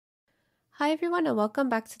Hi everyone and welcome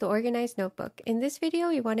back to the Organized Notebook. In this video,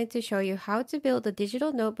 we wanted to show you how to build a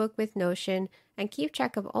digital notebook with Notion and keep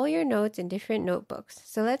track of all your notes in different notebooks.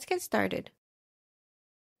 So let's get started.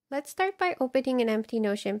 Let's start by opening an empty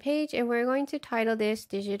Notion page and we're going to title this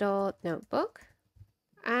Digital Notebook.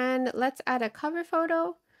 And let's add a cover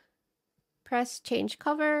photo. Press Change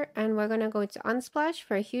Cover and we're going to go to Unsplash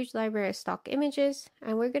for a huge library of stock images.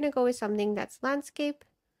 And we're going to go with something that's landscape.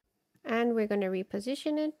 And we're going to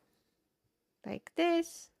reposition it like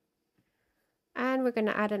this, and we're going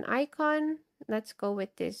to add an icon. Let's go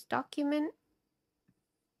with this document,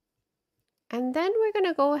 and then we're going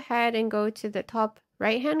to go ahead and go to the top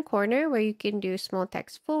right hand corner where you can do small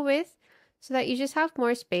text full width so that you just have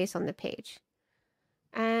more space on the page.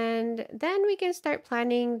 And then we can start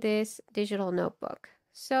planning this digital notebook.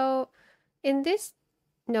 So in this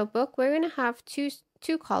notebook we're going to have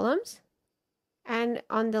two columns, and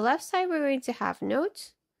on the left side we're going to have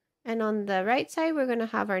notes, and on the right side, we're going to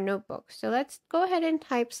have our notebook. So let's go ahead and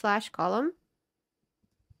type /column.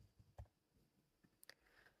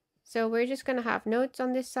 So we're just going to have notes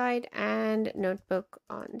on this side and notebook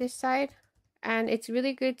on this side. And it's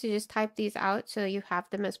really good to just type these out so you have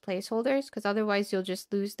them as placeholders, because otherwise you'll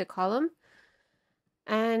just lose the column.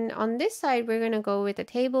 And on this side, we're going to go with a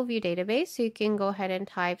table view database. So you can go ahead and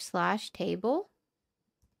type /table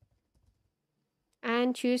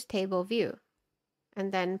and choose table view.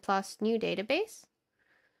 And then plus new database.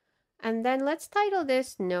 And then let's title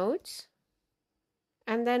this notes.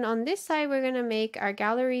 And then on this side, we're going to make our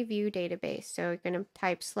gallery view database. So we're going to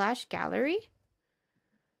type /gallery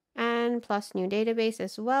and plus new database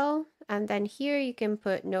as well. And then here you can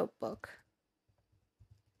put notebooks.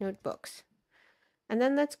 And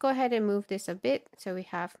then let's go ahead and move this a bit so we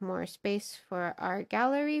have more space for our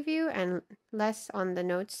gallery view and less on the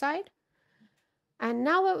notes side. And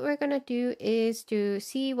now what we're going to do is to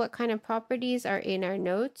see what kind of properties are in our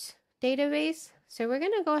notes database. So we're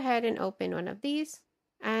going to go ahead and open one of these,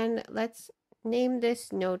 and let's name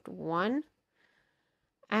this note 1.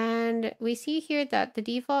 And we see here that the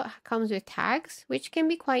default comes with tags, which can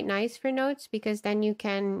be quite nice for notes because then you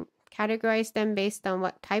can categorize them based on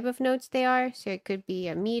what type of notes they are. So it could be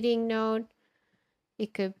a meeting note,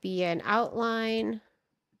 it could be an outline,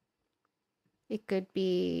 it could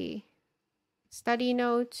be study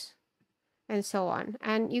notes, and so on.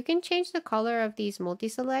 And you can change the color of these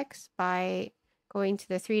multi-selects by going to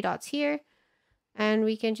the 3 dots here, and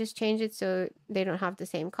we can just change it so they don't have the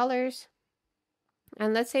same colors.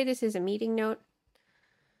 And let's say this is a meeting note.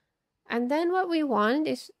 And then what we want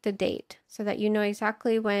is the date so that you know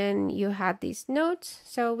exactly when you had these notes.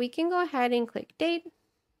 So we can go ahead and click date,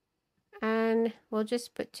 and we'll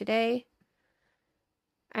just put today.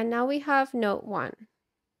 And now we have note 1.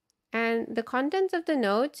 And the contents of the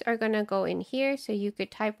notes are going to go in here, so you could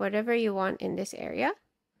type whatever you want in this area.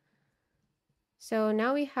 So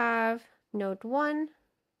now we have note 1,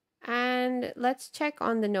 and let's check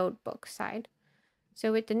on the notebook side.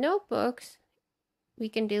 So with the notebooks, we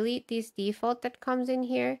can delete this default that comes in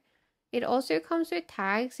here. It also comes with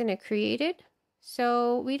tags and a created.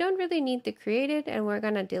 So we don't really need the created, and we're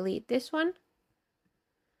going to delete this one.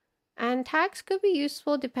 And tags could be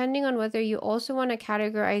useful depending on whether you also want to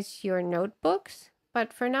categorize your notebooks,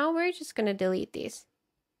 but for now we're just going to delete these.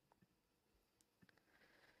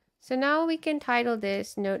 So now we can title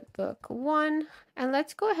this notebook 1, and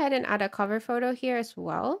let's go ahead and add a cover photo here as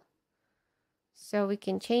well. So we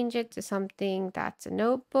can change it to something that's a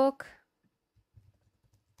notebook.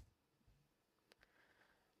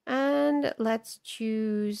 And let's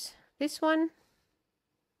choose this one.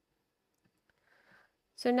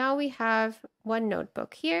 So now we have one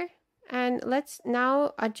notebook here, and let's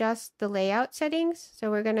now adjust the layout settings.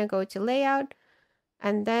 So we're going to go to layout,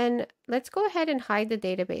 and then let's go ahead and hide the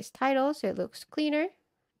database title so it looks cleaner.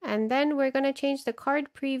 And then we're going to change the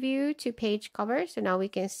card preview to page cover. So now we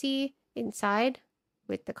can see inside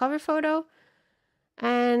with the cover photo.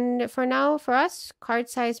 And for now, for us, card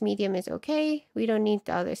size medium is okay. We don't need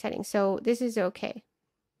the other settings. So this is okay.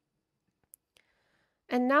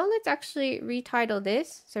 And now let's actually retitle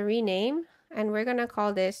this, so rename, and we're going to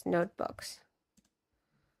call this notebooks.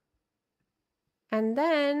 And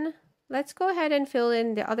then let's go ahead and fill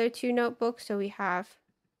in the other 2 notebooks. So we have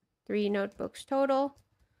 3 notebooks total.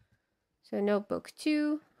 So notebook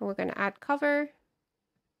 2, and we're going to add cover.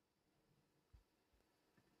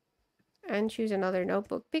 And choose another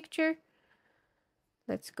notebook picture.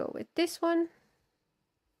 Let's go with this one.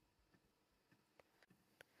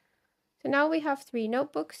 So now we have 3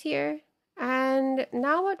 notebooks here, and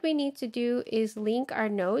now what we need to do is link our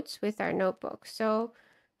notes with our notebook. So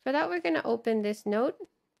for that, we're going to open this note,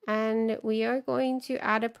 and we are going to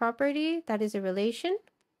add a property that is a relation,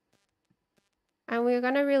 and we're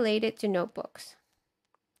going to relate it to notebooks.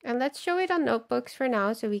 And let's show it on notebooks for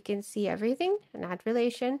now so we can see everything and add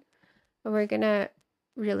relation. And we're going to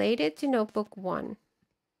relate it to notebook 1.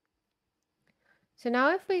 So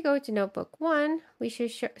now if we go to notebook 1, we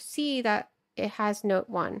should see that it has note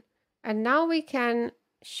 1. And now we can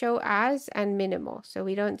show as and minimal. So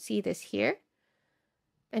we don't see this here.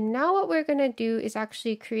 And now what we're going to do is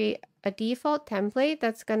actually create a default template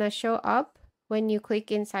that's going to show up when you click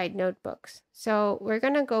inside notebooks. So we're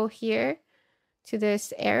going to go here to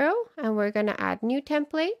this arrow and we're going to add new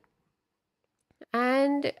template.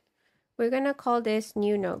 And we're going to call this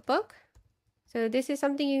new notebook. So this is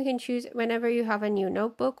something you can choose whenever you have a new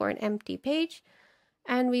notebook or an empty page.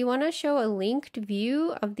 And we want to show a linked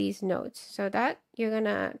view of these notes. So that you're going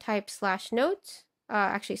to type /notes,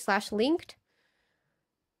 /linked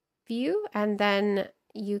view, and then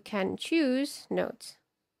you can choose notes.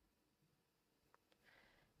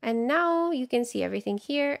 And now you can see everything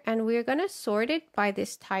here, and we're going to sort it by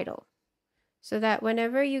this title. So that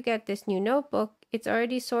whenever you get this new notebook, it's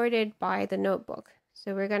already sorted by the notebook.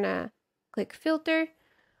 So we're going to click filter,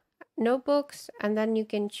 notebooks, and then you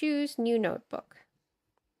can choose new notebook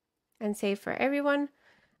and save for everyone.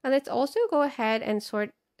 And let's also go ahead and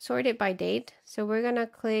sort it by date. So we're going to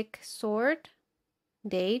click sort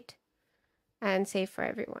date and save for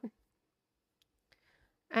everyone.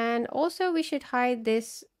 And also we should hide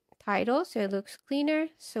this title so it looks cleaner.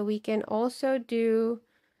 So we can also do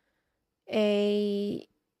a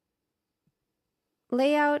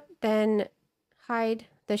layout, then hide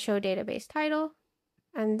the show database title,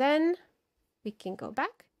 and then we can go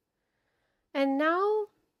back. And now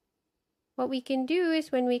what we can do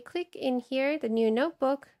is when we click in here, the new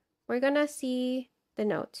notebook, we're gonna see the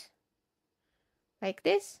notes like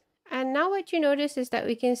this. And now what you notice is that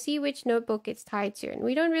we can see which notebook it's tied to, and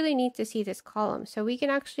we don't really need to see this column. So we can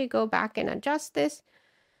actually go back and adjust this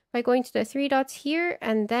by going to the 3 dots here,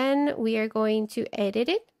 and then we are going to edit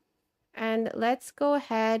it. And let's go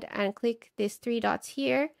ahead and click these 3 dots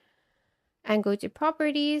here and go to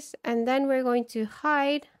properties, and then we're going to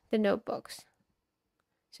hide the notebooks.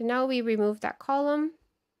 So now we remove that column,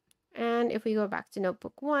 and if we go back to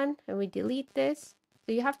notebook 1 and we delete this,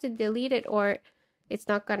 so you have to delete it or it's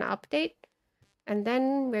not going to update. And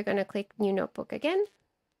then we're going to click new notebook again.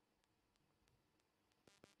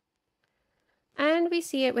 And we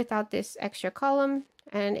see it without this extra column,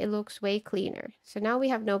 and it looks way cleaner. So now we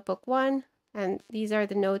have notebook 1, and these are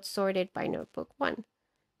the notes sorted by notebook 1,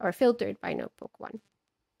 or filtered by notebook 1.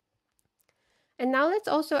 And now let's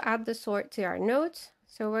also add the sort to our notes.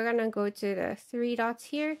 So we're going to go to the 3 dots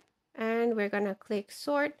here, and we're going to click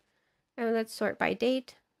sort, and let's sort by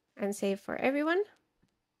date and save for everyone.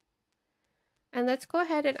 And let's go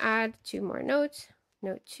ahead and add 2 more notes,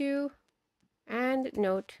 note 2 and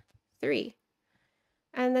note 3.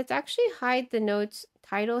 And let's actually hide the notes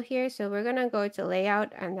title here. So we're going to go to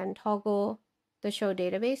layout and then toggle the show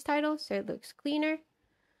database title so it looks cleaner.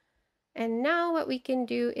 And now what we can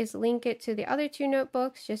do is link it to the other 2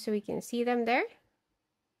 notebooks just so we can see them there.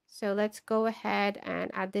 So let's go ahead and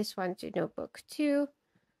add this one to notebook 2.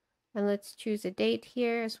 And let's choose a date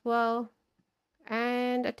here as well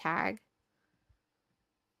and a tag.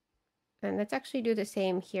 And let's actually do the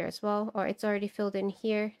same here as well, or it's already filled in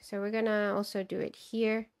here. So we're gonna also do it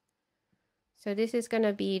here. So this is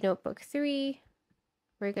gonna be notebook 3.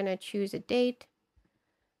 We're gonna choose a date,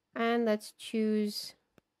 and let's choose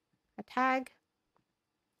a tag.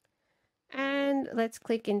 And let's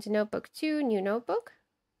click into notebook 2, new notebook.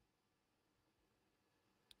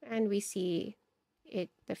 And we see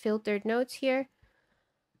it, the filtered notes here.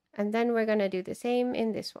 And then we're gonna do the same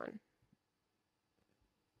in this one.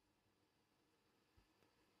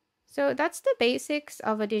 So that's the basics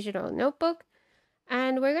of a digital notebook,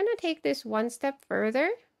 and we're going to take this one step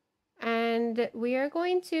further, and we are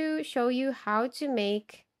going to show you how to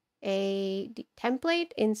make a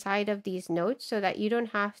template inside of these notes so that you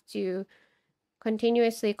don't have to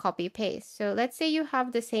continuously copy paste. So let's say you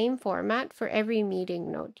have the same format for every meeting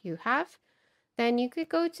note you have, then you could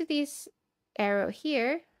go to this arrow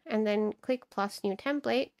here and then click plus new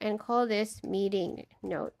template and call this meeting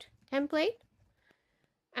note template.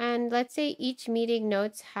 And let's say each meeting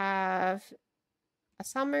notes have a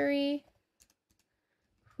summary,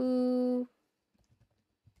 who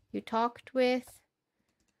you talked with,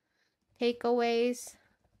 takeaways,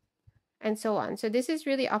 and so on. So this is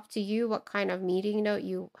really up to you what kind of meeting note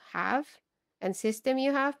you have and system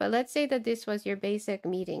you have. But let's say that this was your basic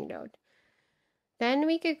meeting note. Then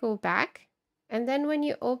we could go back, and then when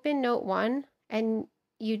you open note 1 and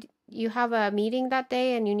you you have a meeting that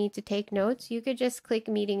day and you need to take notes, you could just click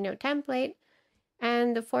meeting note template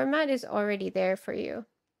and the format is already there for you.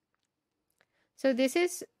 So this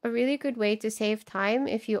is a really good way to save time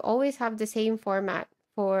if you always have the same format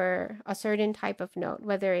for a certain type of note,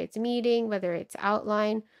 whether it's meeting, whether it's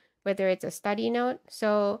outline, whether it's a study note.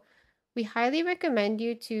 So we highly recommend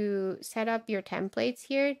you to set up your templates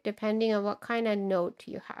here depending on what kind of note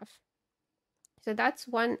you have. So that's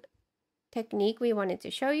one technique we wanted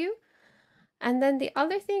to show you. And then the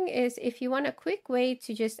other thing is if you want a quick way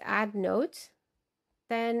to just add notes,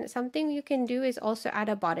 then something you can do is also add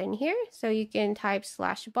a button here. So you can type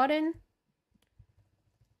 /button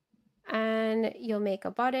and you'll make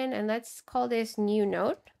a button, and let's call this new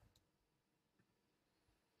note.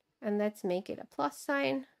 And let's make it a plus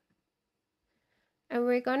sign. And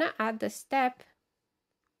we're gonna add the step,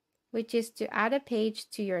 which is to add a page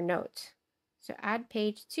to your note. So add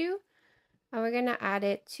page 2, and we're gonna add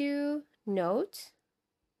it to note,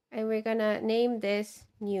 and we're gonna name this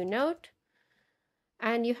new note.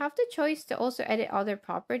 And you have the choice to also edit other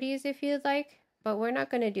properties if you'd like, but we're not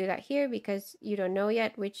gonna do that here because you don't know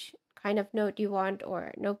yet which kind of note you want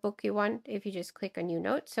or notebook you want if you just click a new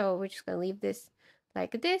note. So we're just gonna leave this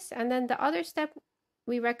like this. And then the other step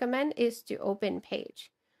we recommend is to open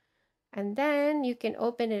page. And then you can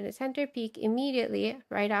open in a center peek immediately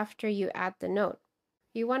right after you add the note.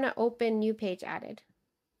 You wanna open new page added.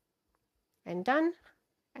 And done.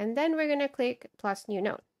 And then we're gonna click plus new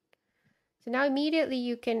note. So now immediately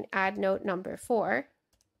you can add note number 4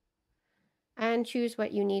 and choose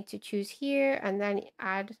what you need to choose here, and then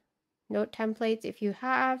add note templates if you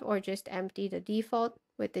have, or just empty the default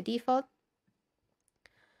with the default.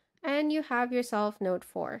 And you have yourself note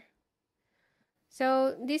 4.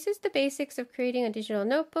 So this is the basics of creating a digital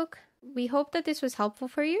notebook. We hope that this was helpful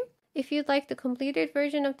for you. If you'd like the completed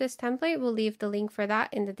version of this template, we'll leave the link for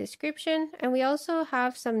that in the description. And we also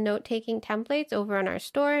have some note-taking templates over on our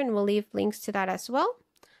store, and we'll leave links to that as well.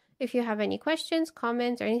 If you have any questions,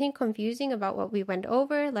 comments, or anything confusing about what we went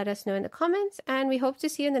over, let us know in the comments, and we hope to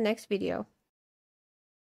see you in the next video.